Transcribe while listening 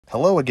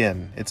Hello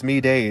again, it's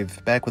me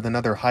Dave, back with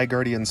another High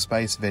Guardian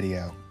Spice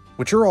video.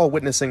 What you're all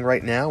witnessing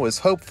right now is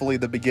hopefully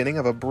the beginning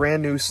of a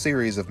brand new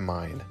series of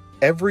mine.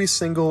 Every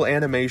single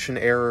animation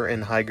error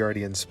in High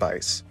Guardian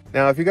Spice.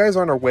 Now, if you guys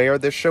aren't aware,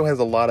 this show has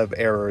a lot of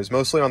errors,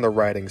 mostly on the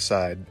writing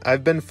side.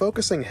 I've been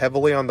focusing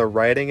heavily on the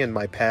writing in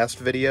my past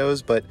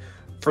videos, but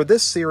for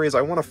this series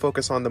I want to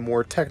focus on the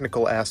more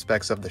technical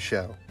aspects of the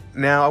show.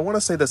 Now, I want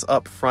to say this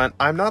up front,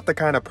 I'm not the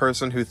kind of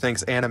person who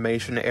thinks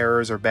animation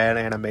errors or bad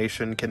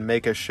animation can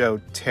make a show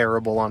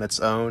terrible on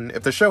its own.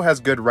 If the show has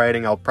good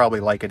writing, I'll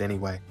probably like it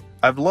anyway.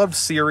 I've loved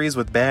series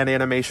with bad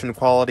animation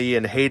quality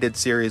and hated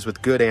series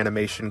with good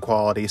animation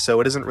quality,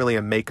 so it isn't really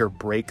a make or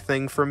break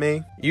thing for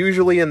me.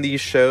 Usually in these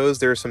shows,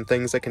 there are some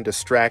things that can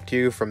distract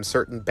you from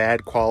certain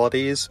bad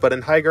qualities, but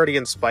in High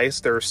Guardian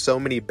Spice, there are so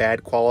many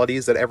bad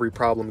qualities that every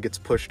problem gets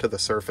pushed to the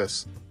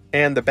surface.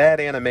 And the bad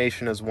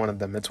animation is one of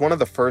them. It's one of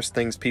the first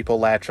things people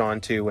latch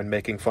onto when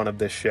making fun of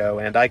this show,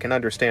 and I can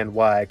understand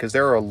why, because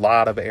there are a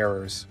lot of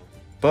errors.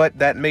 But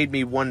that made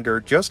me wonder,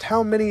 just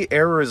how many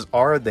errors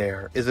are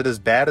there? Is it as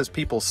bad as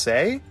people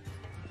say?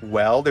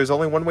 Well, there's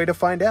only one way to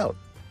find out.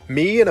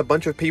 Me and a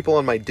bunch of people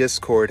on my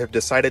Discord have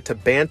decided to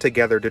band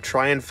together to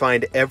try and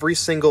find every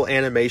single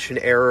animation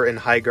error in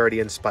High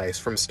Guardian Spice,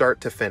 from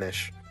start to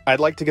finish. I'd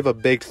like to give a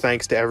big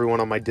thanks to everyone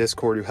on my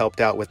Discord who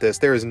helped out with this.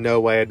 There is no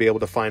way I'd be able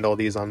to find all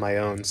these on my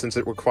own, since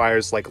it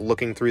requires,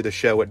 looking through the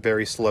show at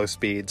very slow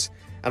speeds.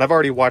 And I've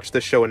already watched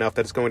this show enough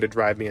that it's going to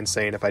drive me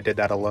insane if I did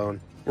that alone.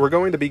 We're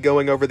going to be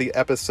going over the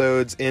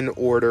episodes in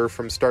order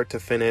from start to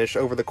finish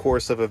over the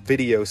course of a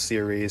video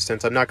series,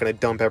 since I'm not going to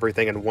dump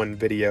everything in one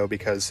video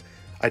because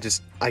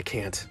I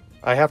can't.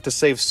 I have to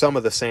save some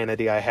of the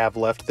sanity I have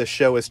left. The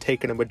show has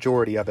taken a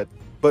majority of it.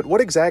 But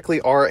what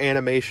exactly are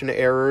animation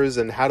errors,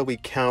 and how do we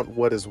count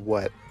what is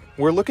what?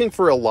 We're looking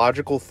for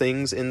illogical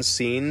things in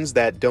scenes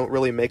that don't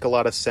really make a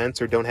lot of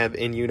sense or don't have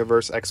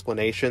in-universe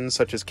explanations,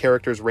 such as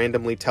characters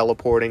randomly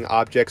teleporting,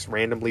 objects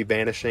randomly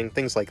vanishing,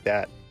 things like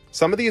that.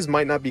 Some of these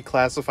might not be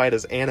classified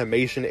as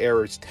animation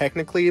errors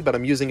technically, but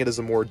I'm using it as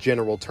a more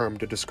general term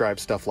to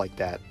describe stuff like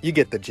that. You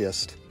get the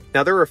gist.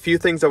 Now, there are a few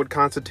things that would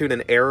constitute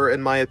an error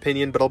in my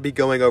opinion, but I'll be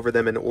going over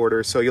them in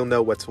order so you'll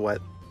know what's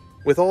what.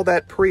 With all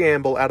that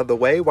preamble out of the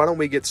way, why don't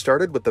we get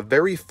started with the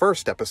very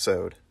first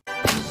episode.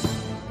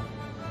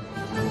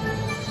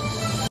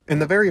 In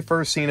the very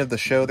first scene of the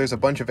show, there's a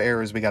bunch of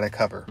errors we gotta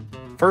cover.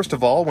 First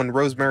of all, when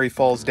Rosemary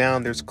falls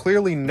down, there's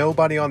clearly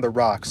nobody on the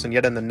rocks, and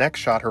yet in the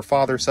next shot, her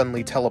father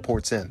suddenly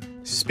teleports in.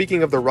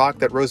 Speaking of the rock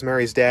that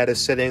Rosemary's dad is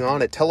sitting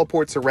on, it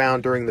teleports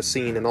around during the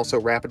scene and also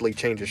rapidly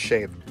changes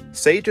shape.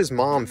 Sage's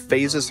mom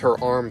phases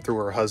her arm through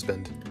her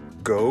husband.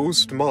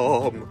 Ghost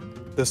Mom.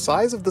 The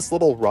size of this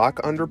little rock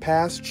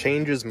underpass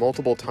changes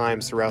multiple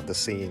times throughout the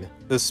scene.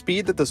 The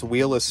speed that this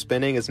wheel is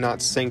spinning is not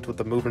synced with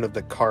the movement of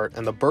the cart,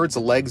 and the bird's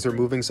legs are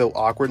moving so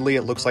awkwardly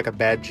it looks like a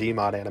bad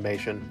Gmod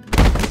animation.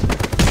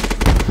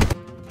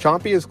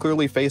 Chompy is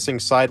clearly facing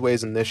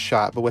sideways in this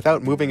shot, but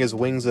without moving his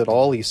wings at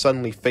all, he's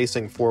suddenly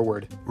facing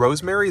forward.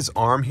 Rosemary's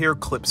arm here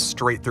clips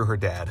straight through her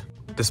dad.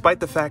 Despite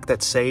the fact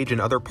that Sage and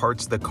other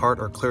parts of the cart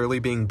are clearly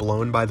being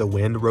blown by the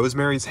wind,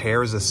 Rosemary's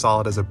hair is as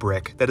solid as a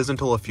brick. That is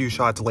until a few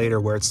shots later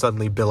where it's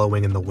suddenly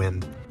billowing in the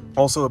wind.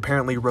 Also,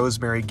 apparently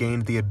Rosemary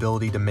gained the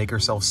ability to make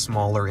herself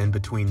smaller in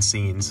between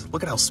scenes.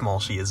 Look at how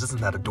small she is,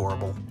 isn't that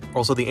adorable?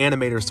 Also, the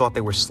animators thought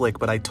they were slick,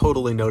 but I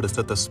totally noticed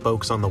that the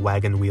spokes on the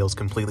wagon wheels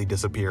completely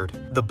disappeared.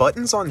 The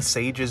buttons on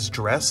Sage's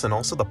dress and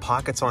also the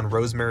pockets on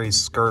Rosemary's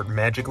skirt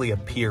magically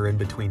appear in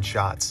between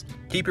shots.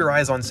 Keep your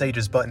eyes on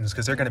Sage's buttons,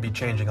 because they're going to be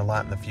changing a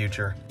lot in the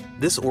future.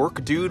 This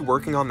orc dude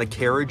working on the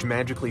carriage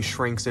magically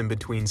shrinks in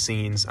between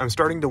scenes. I'm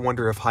starting to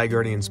wonder if High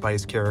Guardian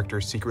Spice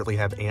characters secretly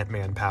have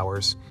Ant-Man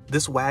powers.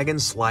 This wagon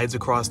slides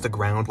across the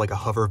ground like a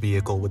hover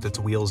vehicle with its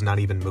wheels not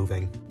even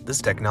moving.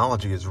 This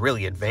technology is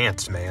really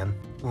advanced, man.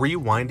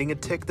 Rewinding a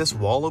tick, this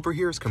wall over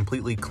here is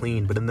completely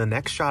clean, but in the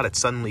next shot it's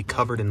suddenly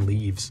covered in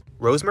leaves.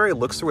 Rosemary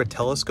looks through a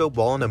telescope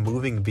while in a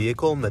moving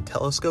vehicle, and the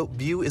telescope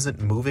view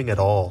isn't moving at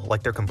all,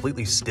 like they're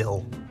completely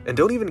still. And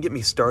don't even get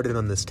me started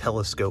on this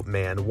telescope,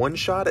 man. One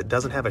shot it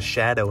doesn't have a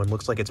shadow and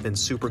looks like it's been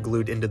super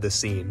glued into the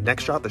scene.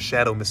 Next shot the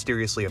shadow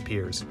mysteriously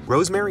appears.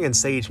 Rosemary and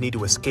Sage need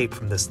to escape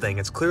from this thing.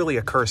 It's clearly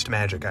a cursed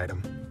magic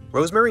item.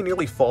 Rosemary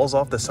nearly falls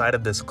off the side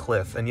of this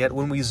cliff, and yet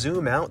when we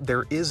zoom out,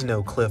 there is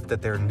no cliff that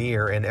they're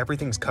near, and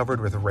everything's covered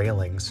with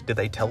railings. Did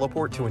they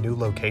teleport to a new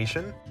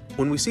location?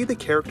 When we see the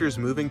characters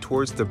moving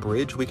towards the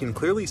bridge, we can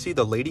clearly see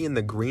the lady in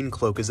the green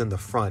cloak is in the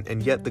front,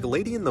 and yet the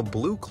lady in the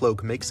blue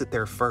cloak makes it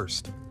there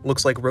first.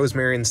 Looks like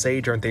Rosemary and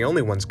Sage aren't the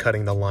only ones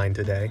cutting the line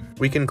today.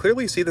 We can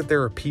clearly see that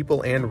there are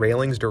people and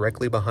railings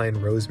directly behind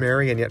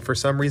Rosemary, and yet for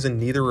some reason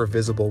neither are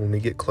visible when we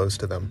get close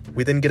to them.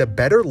 We then get a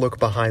better look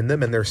behind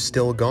them and they're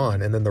still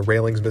gone, and then the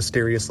railings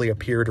mysteriously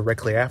appear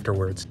directly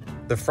afterwards.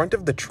 The front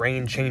of the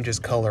train changes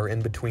color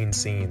in between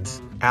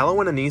scenes.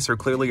 Aloe and Anise are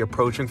clearly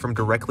approaching from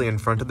directly in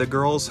front of the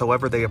girls,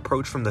 however they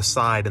approach from the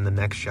side in the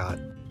next shot.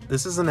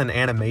 This isn't an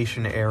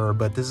animation error,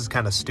 but this is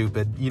kinda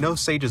stupid. You know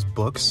Sage's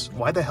books?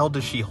 Why the hell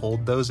does she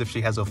hold those if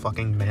she has a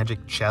fucking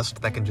magic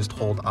chest that can just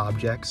hold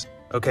objects?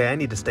 Okay, I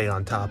need to stay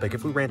on topic.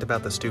 If we rant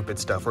about the stupid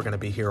stuff, we're gonna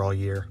be here all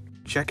year.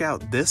 Check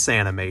out this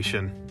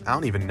animation. I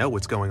don't even know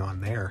what's going on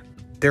there.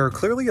 There are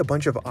clearly a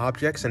bunch of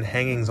objects and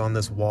hangings on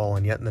this wall,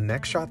 and yet in the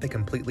next shot they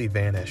completely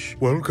vanish.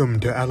 Welcome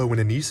to Aloe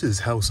and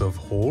Anise's House of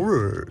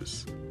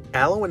Horrors.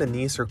 Aloe and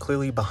Anise are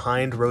clearly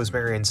behind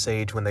Rosemary and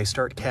Sage when they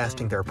start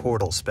casting their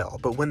portal spell,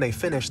 but when they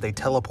finish, they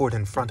teleport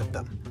in front of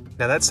them.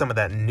 Now that's some of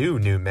that new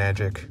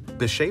magic.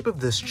 The shape of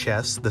this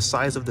chest, the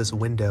size of this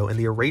window, and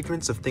the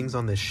arrangements of things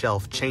on this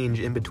shelf change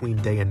in between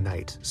day and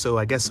night, so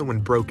I guess someone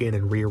broke in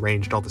and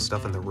rearranged all the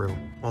stuff in the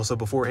room. Also,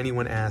 before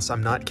anyone asks,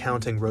 I'm not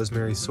counting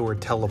Rosemary's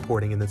sword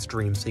teleporting in this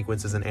dream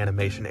sequence as an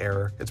animation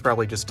error. It's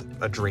probably just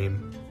a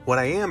dream. What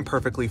I am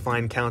perfectly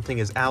fine counting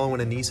is Aloe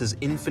and Anise's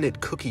infinite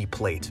cookie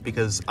plate,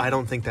 because I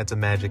don't think that's a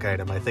magic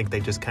item. I think they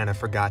just kind of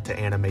forgot to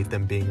animate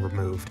them being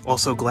removed.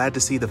 Also, glad to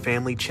see the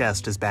family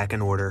chest is back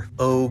in order.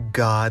 Oh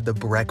god, the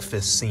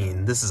breakfast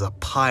scene. This is a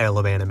pile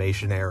of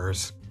animation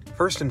errors.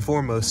 First and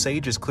foremost,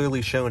 Sage is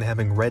clearly shown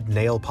having red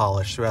nail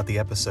polish throughout the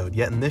episode,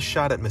 yet in this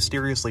shot it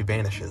mysteriously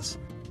vanishes.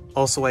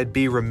 Also, I'd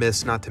be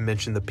remiss not to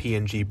mention the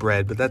PNG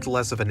bread, but that's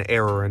less of an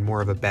error and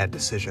more of a bad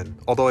decision.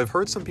 Although I've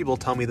heard some people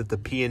tell me that the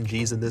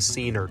PNGs in this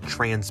scene are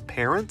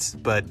transparent,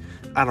 but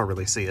I don't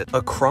really see it.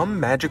 A crumb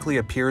magically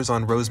appears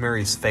on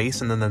Rosemary's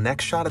face, and then the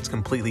next shot it's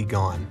completely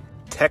gone.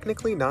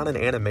 Technically not an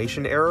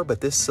animation error,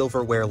 but this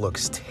silverware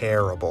looks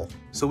terrible.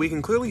 So we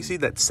can clearly see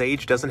that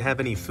Sage doesn't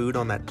have any food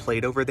on that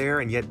plate over there,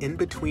 and yet in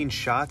between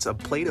shots, a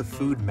plate of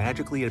food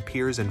magically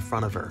appears in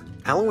front of her.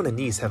 Aloe and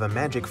Anise have a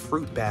magic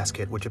fruit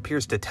basket which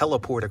appears to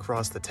teleport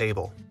across the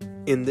table.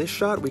 In this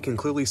shot, we can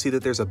clearly see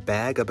that there's a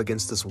bag up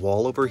against this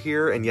wall over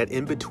here, and yet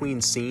in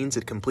between scenes,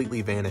 it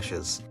completely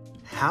vanishes.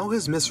 How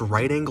has Miss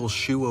Right Angle's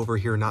shoe over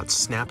here not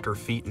snapped her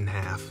feet in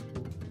half?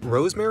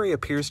 Rosemary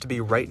appears to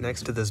be right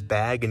next to this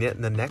bag, and yet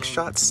in the next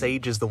shot,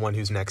 Sage is the one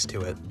who's next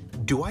to it.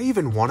 Do I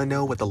even want to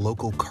know what the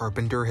local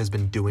carpenter has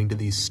been doing to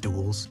these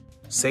stools?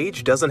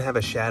 Sage doesn't have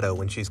a shadow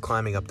when she's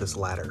climbing up this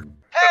ladder.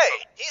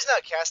 Hey, he's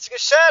not casting a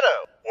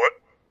shadow. What?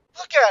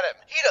 Look at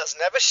him, he doesn't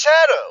have a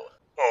shadow.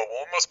 Oh,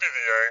 well, it must be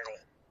the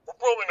angle. We're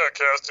probably not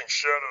casting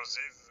shadows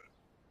either.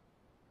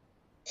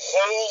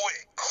 Holy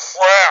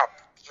crap!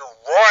 You're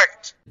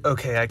right!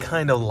 Okay, I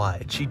kinda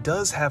lied. She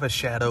does have a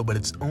shadow, but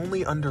it's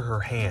only under her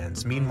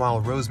hands.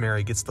 Meanwhile,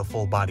 Rosemary gets the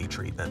full body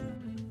treatment.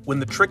 When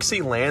the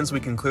Trixie lands, we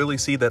can clearly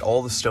see that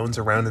all the stones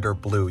around it are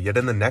blue, yet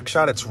in the next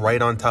shot, it's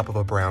right on top of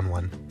a brown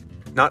one.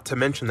 Not to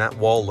mention that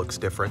wall looks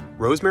different.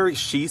 Rosemary's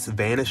sheath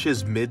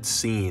vanishes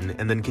mid-scene,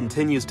 and then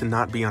continues to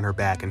not be on her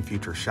back in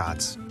future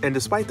shots. And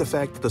despite the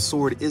fact that the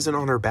sword isn't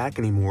on her back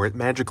anymore, it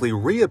magically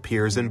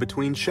reappears in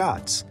between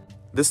shots.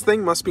 This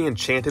thing must be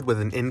enchanted with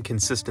an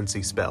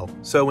inconsistency spell.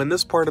 So in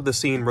this part of the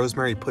scene,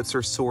 Rosemary puts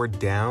her sword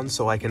down,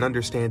 so I can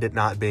understand it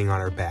not being on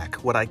her back.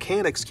 What I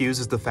can't excuse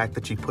is the fact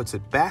that she puts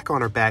it back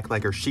on her back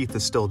like her sheath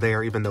is still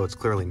there, even though it's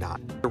clearly not.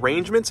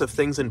 Arrangements of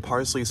things in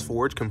Parsley's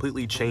forge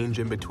completely change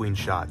in between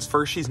shots.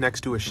 First she's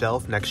next to a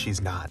shelf, next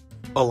she's not.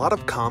 A lot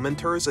of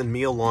commenters, and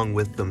me along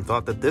with them,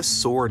 thought that this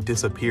sword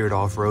disappeared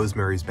off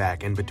Rosemary's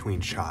back in between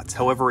shots.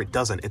 However, it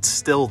doesn't. It's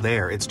still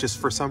there. It's just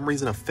for some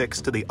reason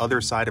affixed to the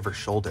other side of her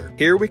shoulder.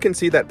 Here we can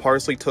see that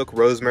Parsley took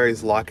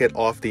Rosemary's locket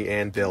off the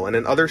anvil, and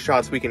in other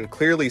shots we can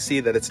clearly see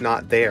that it's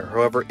not there.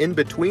 However, in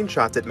between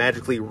shots it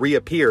magically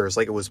reappears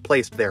like it was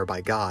placed there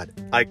by God.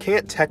 I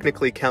can't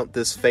technically count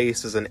this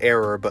face as an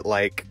error, but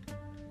like,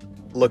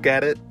 look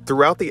at it.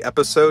 Throughout the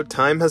episode,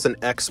 time has an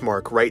X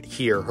mark right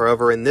here.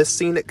 However, in this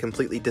scene, it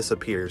completely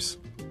disappears.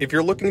 If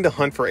you're looking to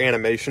hunt for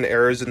animation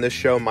errors in this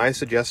show, my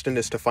suggestion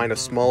is to find a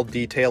small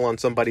detail on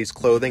somebody's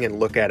clothing and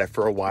look at it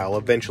for a while.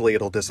 Eventually,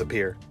 it'll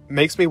disappear.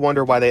 Makes me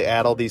wonder why they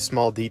add all these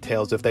small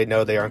details if they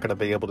know they aren't going to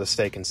be able to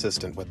stay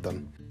consistent with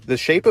them. The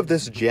shape of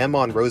this gem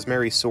on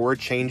Rosemary's sword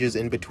changes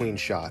in between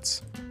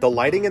shots. The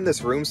lighting in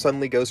this room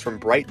suddenly goes from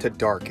bright to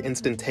dark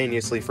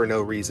instantaneously for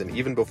no reason,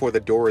 even before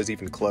the door is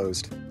even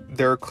closed.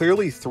 There are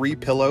clearly 3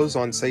 pillows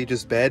on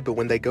Sage's bed, but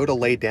when they go to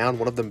lay down,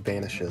 one of them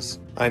vanishes.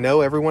 I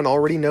know everyone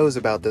already knows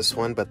about this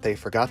one, but they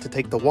forgot to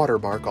take the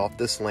watermark off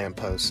this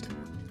lamppost.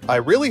 I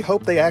really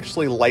hope they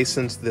actually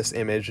licensed this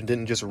image and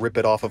didn't just rip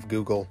it off of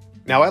Google.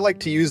 Now, I like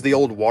to use the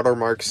old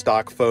watermark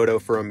stock photo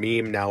for a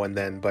meme now and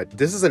then, but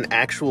this is an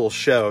actual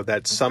show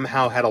that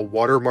somehow had a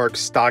watermark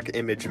stock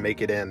image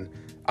make it in.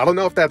 I don't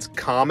know if that's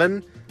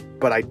common,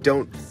 but I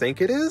don't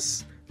think it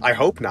is. I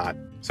hope not.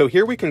 So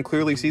here we can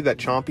clearly see that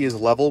Chompy is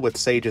level with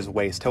Sage's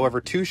waist. However,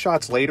 2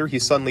 shots later,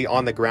 he's suddenly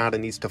on the ground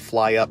and needs to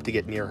fly up to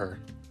get near her.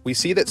 We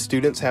see that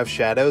students have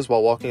shadows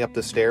while walking up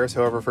the stairs.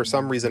 However, for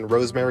some reason,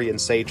 Rosemary and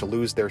Sage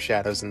lose their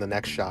shadows in the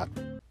next shot.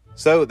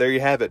 So there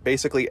you have it,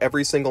 basically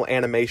every single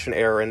animation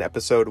error in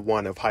episode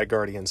 1 of High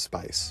Guardian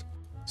Spice.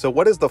 So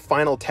what is the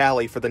final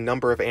tally for the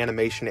number of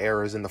animation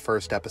errors in the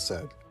first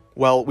episode?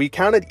 Well, we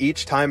counted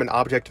each time an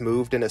object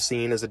moved in a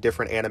scene as a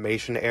different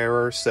animation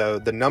error, so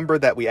the number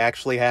that we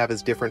actually have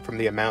is different from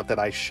the amount that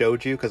I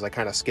showed you because I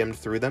kind of skimmed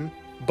through them.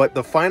 But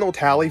the final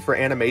tally for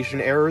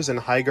animation errors in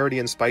High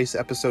Guardian Spice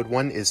episode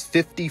 1 is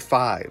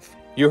 55.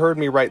 You heard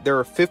me right, there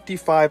are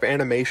 55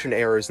 animation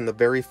errors in the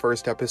very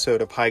first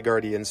episode of High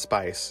Guardian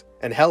Spice.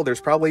 And hell,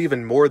 there's probably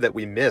even more that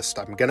we missed,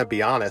 I'm gonna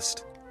be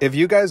honest. If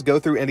you guys go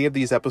through any of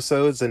these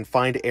episodes and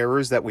find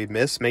errors that we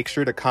miss, make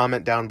sure to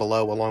comment down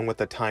below along with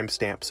the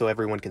timestamp so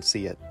everyone can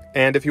see it.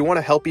 And if you want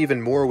to help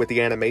even more with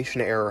the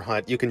animation error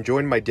hunt, you can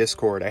join my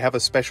Discord. I have a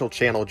special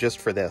channel just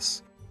for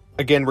this.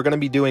 Again, we're going to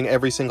be doing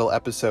every single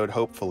episode,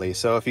 hopefully,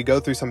 so if you go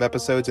through some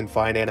episodes and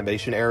find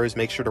animation errors,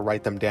 make sure to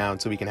write them down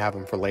so we can have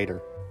them for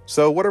later.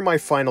 So what are my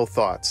final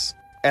thoughts?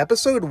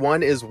 Episode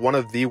 1 is one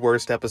of the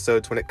worst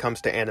episodes when it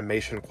comes to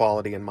animation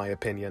quality, in my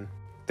opinion.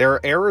 There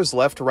are errors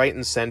left, right,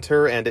 and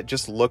center, and it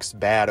just looks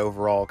bad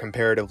overall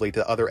comparatively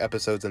to other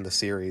episodes in the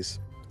series.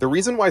 The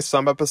reason why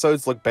some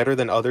episodes look better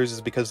than others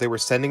is because they were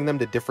sending them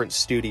to different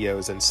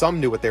studios, and some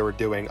knew what they were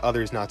doing,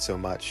 others not so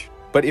much.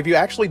 But if you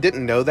actually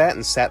didn't know that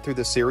and sat through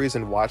the series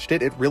and watched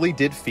it, it really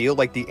did feel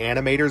like the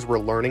animators were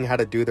learning how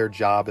to do their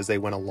job as they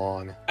went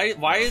along.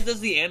 Why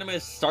does the anime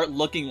start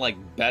looking, like,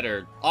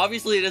 better?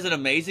 Obviously it isn't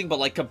amazing, but,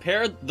 like,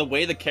 compare the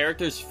way the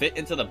characters fit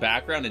into the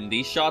background in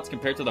these shots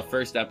compared to the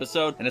first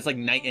episode, and it's like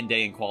night and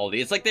day in quality.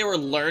 It's like they were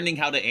learning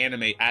how to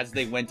animate as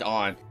they went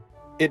on.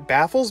 It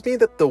baffles me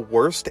that the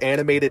worst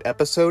animated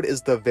episode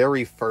is the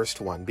very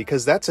first one,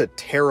 because that's a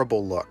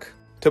terrible look.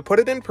 To put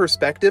it in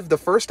perspective, the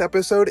first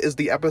episode is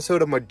the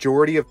episode a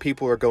majority of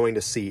people are going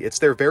to see. It's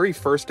their very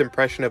first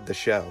impression of the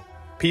show.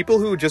 People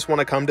who just want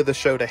to come to the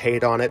show to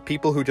hate on it,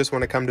 people who just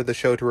want to come to the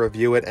show to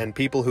review it, and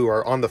people who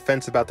are on the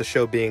fence about the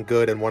show being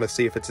good and want to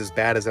see if it's as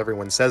bad as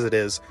everyone says it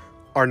is,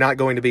 are not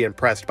going to be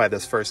impressed by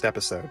this first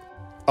episode.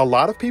 A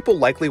lot of people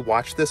likely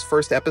watched this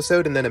first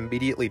episode and then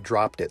immediately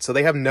dropped it, so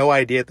they have no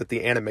idea that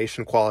the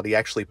animation quality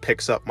actually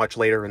picks up much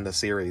later in the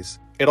series.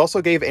 It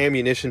also gave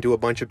ammunition to a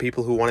bunch of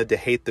people who wanted to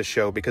hate the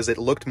show because it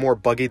looked more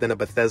buggy than a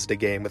Bethesda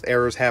game, with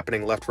errors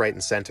happening left, right,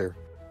 and center.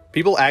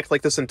 People act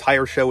like this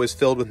entire show is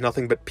filled with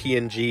nothing but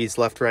PNGs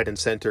left, right, and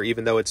center,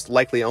 even though it's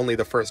likely only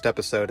the first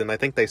episode, and I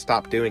think they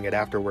stopped doing it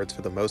afterwards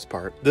for the most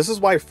part. This is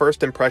why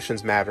first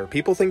impressions matter.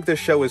 People think this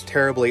show is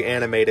terribly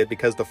animated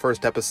because the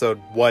first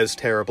episode was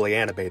terribly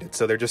animated,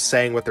 so they're just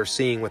saying what they're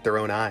seeing with their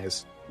own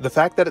eyes. The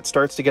fact that it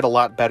starts to get a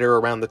lot better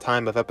around the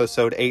time of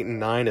episode 8 and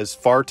 9 is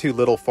far too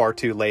little, far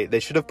too late. They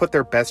should have put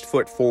their best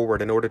foot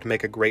forward in order to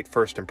make a great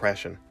first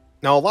impression.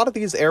 Now, a lot of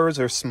these errors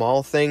are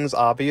small things,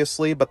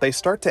 obviously, but they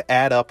start to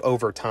add up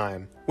over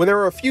time. When there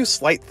are a few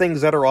slight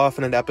things that are off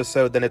in an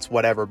episode, then it's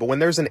whatever, but when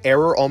there's an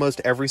error almost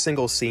every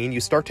single scene,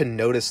 you start to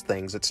notice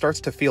things. It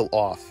starts to feel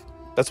off.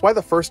 That's why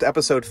the first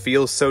episode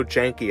feels so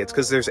janky. It's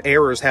because there's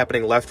errors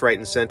happening left, right,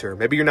 and center.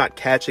 Maybe you're not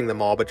catching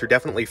them all, but you're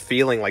definitely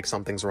feeling like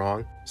something's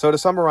wrong. So to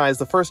summarize,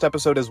 the first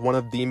episode is one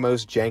of the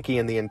most janky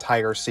in the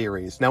entire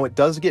series. Now, it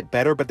does get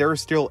better, but there are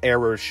still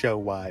errors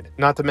show-wide.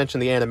 Not to mention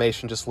the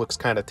animation just looks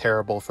kind of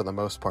terrible for the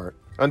most part.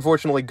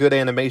 Unfortunately, good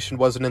animation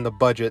wasn't in the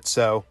budget,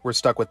 so we're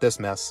stuck with this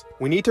mess.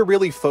 We need to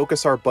really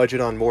focus our budget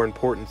on more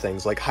important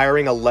things, like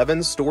hiring 11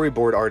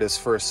 storyboard artists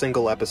for a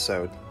single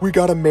episode. We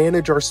gotta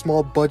manage our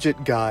small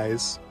budget,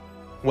 guys.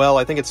 Well,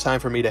 I think it's time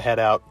for me to head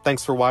out.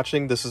 Thanks for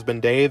watching, this has been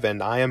Dave,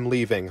 and I am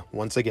leaving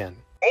once again.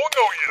 Oh,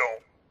 no,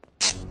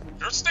 you don't.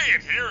 You're staying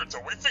here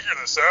until we figure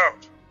this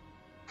out.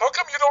 How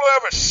come you don't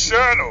have a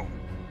shadow?